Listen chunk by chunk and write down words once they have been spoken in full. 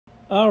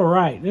All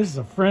right, this is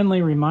a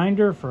friendly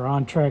reminder for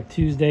On Track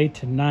Tuesday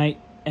tonight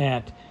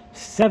at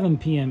 7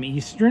 p.m.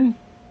 Eastern.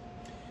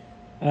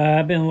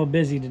 I've been a little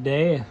busy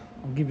today.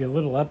 I'll give you a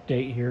little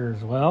update here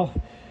as well.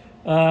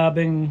 I've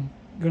been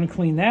going to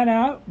clean that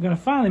out. I'm going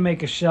to finally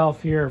make a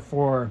shelf here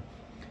for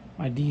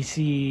my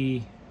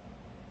DC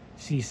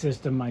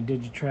system, my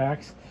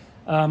Digitrax.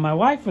 My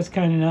wife was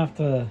kind enough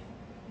to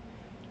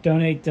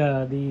donate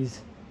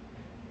these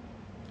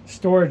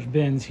storage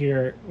bins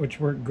here, which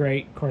work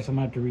great. Of course, I'm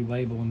going to have to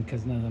relabel them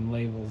because none of them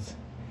labels.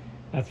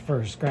 That's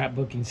for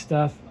scrapbooking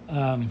stuff.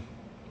 You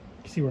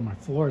see where my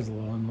floor is a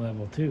little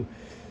unlevel too.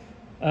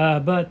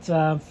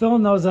 But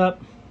filling those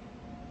up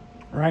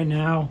right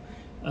now.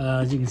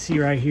 As you can see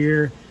right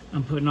here,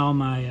 I'm putting all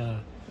my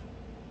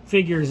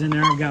figures in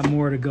there. I've got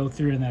more to go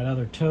through in that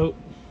other tote.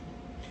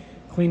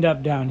 Cleaned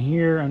up down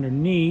here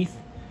underneath.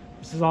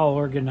 This is all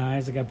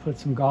organized. I got to put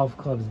some golf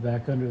clubs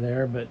back under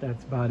there, but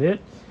that's about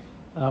it.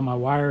 My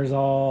wire is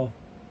all,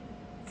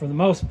 for the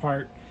most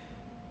part,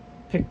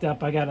 picked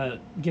up. I got to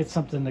get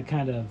something to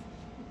kind of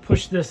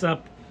push this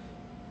up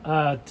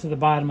to the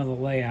bottom of the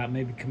layout,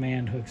 maybe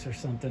command hooks or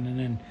something. And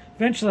then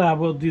eventually I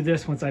will do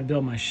this once I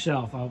build my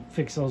shelf. I'll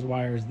fix those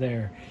wires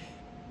there.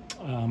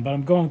 But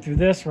I'm going through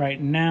this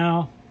right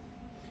now.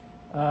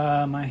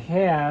 I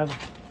have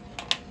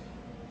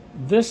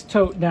this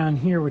tote down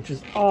here, which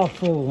is all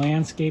full of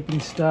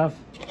landscaping stuff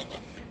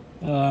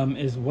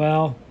as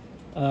well.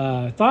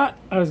 I thought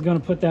I was going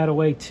to put that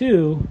away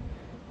too,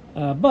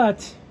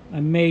 but I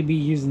may be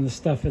using the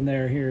stuff in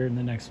there here in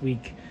the next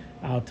week.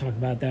 I'll talk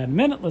about that in a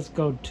minute. Let's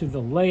go to the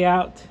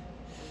layout.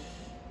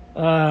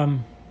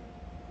 What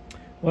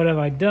have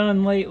I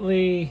done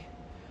lately?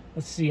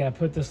 Let's see, I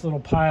put this little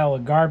pile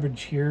of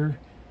garbage here,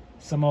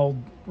 some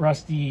old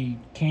rusty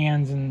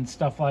cans and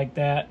stuff like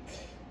that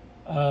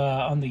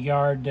on the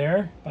yard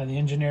there by the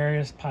engine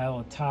area, pile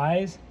of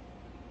ties.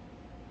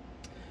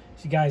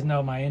 So you guys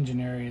know my engine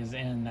area is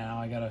in now.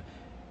 I gotta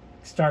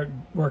start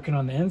working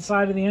on the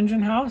inside of the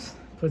engine house,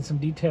 put some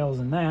details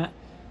in that.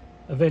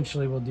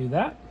 Eventually we'll do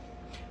that.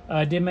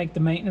 I did make the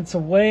maintenance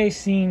away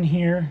scene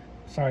here.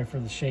 Sorry for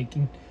the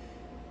shaking.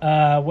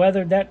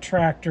 Weathered that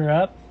tractor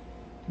up.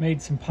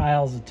 Made some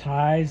piles of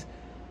ties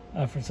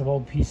for some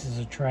old pieces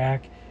of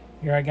track.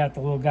 Here I got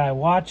the little guy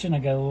watching. I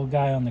got a little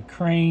guy on the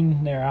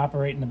crane there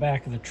operating the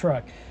back of the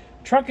truck.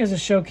 Truck is a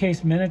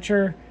showcase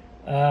miniature.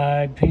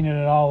 I painted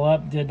it all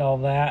up, did all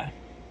that.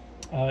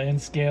 In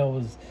scale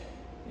was,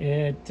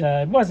 it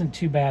wasn't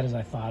too bad as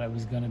I thought it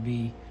was going to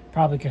be.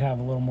 Probably could have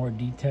a little more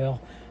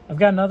detail. I've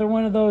got another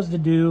one of those to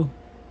do.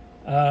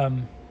 I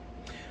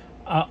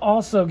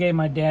also gave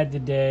my dad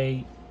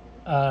today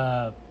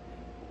a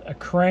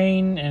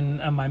crane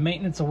and my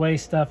maintenance away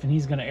stuff, and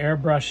he's going to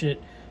airbrush it,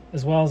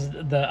 as well as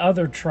the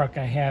other truck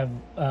I have,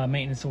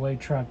 maintenance away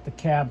truck, the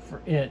cab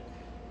for it.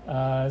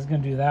 I was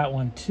going to do that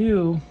one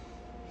too.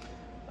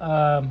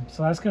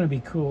 So that's going to be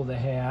cool to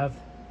have.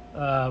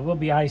 Will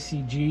be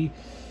ICG.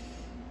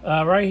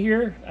 Right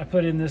here, I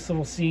put in this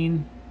little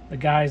scene. The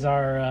guys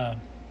are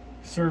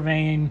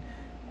surveying.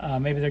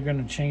 Maybe they're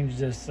going to change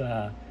this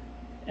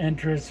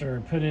entrance or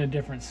put in a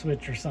different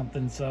switch or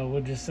something. So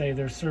we'll just say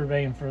they're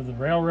surveying for the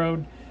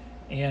railroad,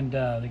 and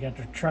they got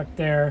their truck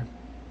there.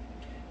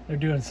 They're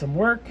doing some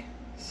work.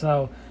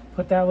 So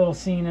put that little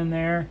scene in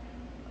there.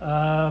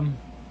 I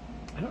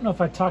don't know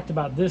if I talked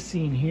about this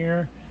scene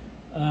here.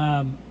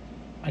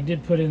 I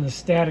did put in the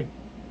static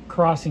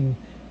crossing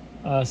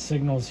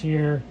signals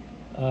here.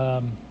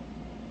 So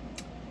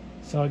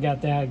I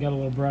got that. I got a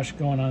little brush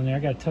going on there. I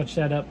got to touch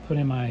that up, put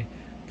in my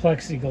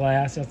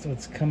plexiglass. That's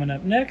what's coming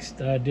up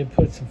next. I did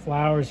put some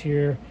flowers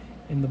here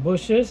in the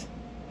bushes.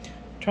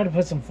 Tried to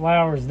put some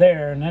flowers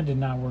there, and that did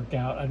not work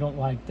out. I don't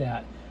like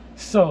that.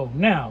 So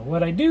now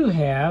what I do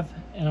have,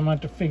 and I'm going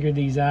to have to figure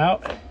these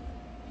out.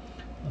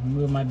 I'll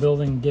move my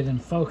building and get in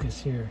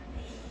focus here.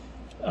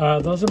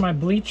 Those are my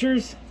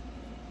bleachers.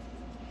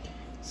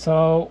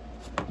 So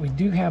we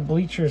do have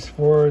bleachers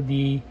for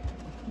the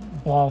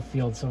ball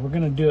field. So we're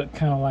going to do it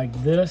kind of like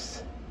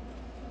this.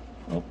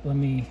 Oh, let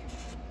me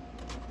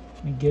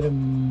get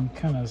them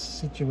kind of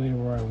situated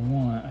where I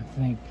want, I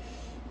think.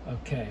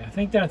 Okay, I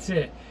think that's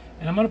it.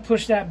 And I'm going to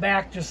push that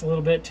back just a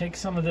little bit, take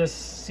some of this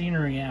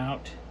scenery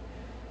out.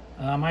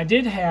 I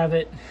did have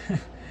it,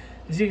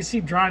 as you can see,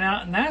 drawn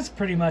out, and that's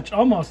pretty much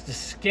almost to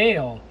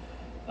scale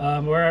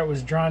where it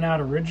was drawn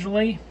out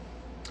originally.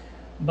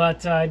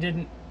 But I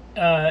didn't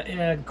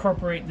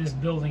incorporate this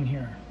building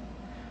here.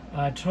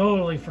 I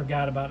totally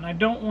forgot about it, and I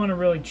don't want to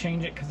really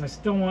change it because I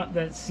still want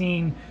that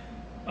scene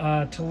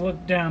to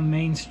look down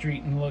Main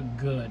Street and look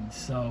good.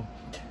 So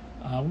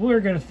we're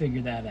going to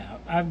figure that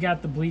out. I've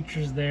got the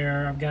bleachers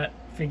there. I've got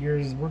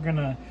figures. We're going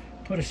to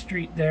put a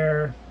street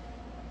there.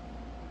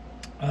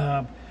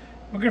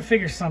 We're going to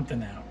figure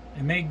something out.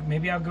 And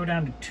maybe I'll go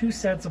down to 2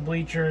 sets of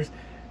bleachers,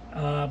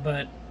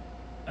 but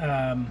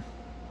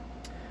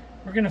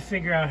we're going to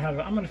figure out how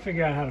to, I'm going to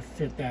figure out how to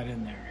fit that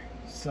in there.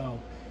 So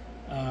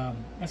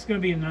that's going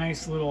to be a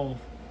nice little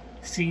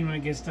scene when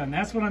it gets done.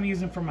 That's what I'm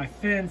using for my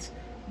fence.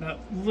 The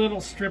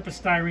little strip of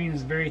styrene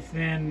is very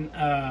thin.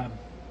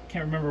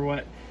 Can't remember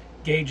what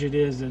gauge it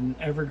is an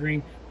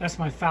evergreen. That's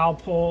my foul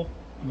pole.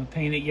 I'm going to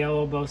paint it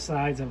yellow both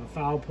sides. I have a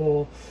foul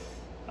pole.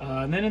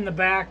 And then in the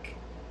back,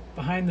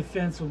 behind the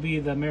fence, will be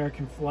the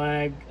American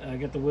flag. I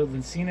got the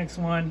Woodland Scenics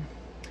one.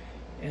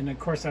 And of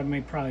course, I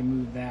may probably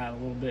move that a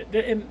little bit.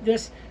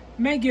 This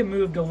may get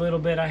moved a little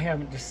bit. I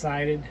haven't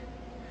decided.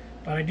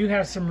 But I do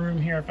have some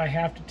room here if I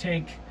have to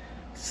take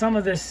some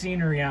of this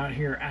scenery out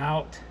here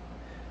out.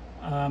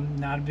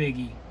 Not a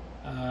biggie.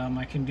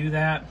 I can do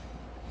that.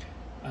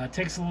 It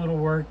takes a little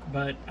work,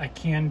 but I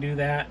can do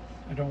that.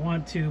 I don't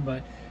want to,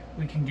 but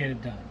we can get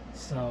it done.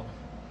 So,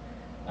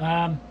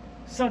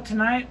 so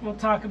tonight we'll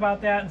talk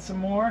about that and some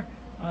more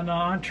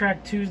on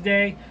Track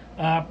Tuesday.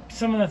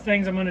 Some of the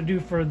things I'm going to do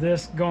for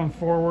this going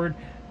forward.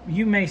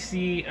 You may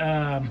see,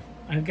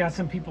 I've got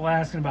some people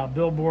asking about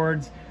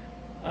billboards.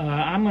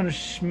 I'm going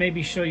to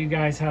maybe show you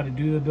guys how to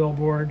do the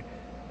billboard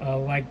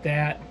like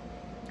that.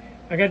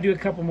 I got to do a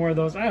couple more of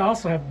those. I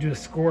also have to do a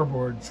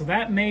scoreboard, so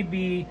that may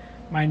be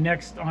my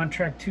next On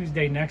Track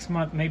Tuesday next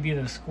month. Maybe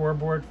the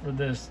scoreboard for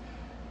this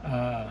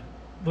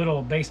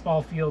little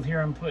baseball field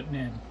here I'm putting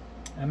in.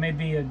 That may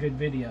be a good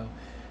video.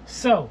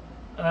 So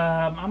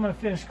I'm going to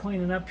finish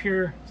cleaning up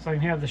here so I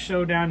can have the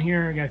show down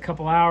here. I got a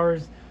couple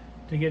hours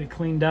to get it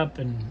cleaned up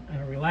and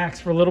relax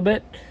for a little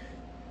bit.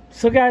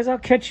 So guys, I'll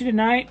catch you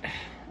tonight,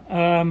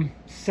 7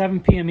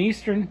 p.m.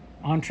 Eastern,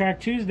 On Track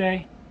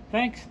Tuesday.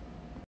 Thanks.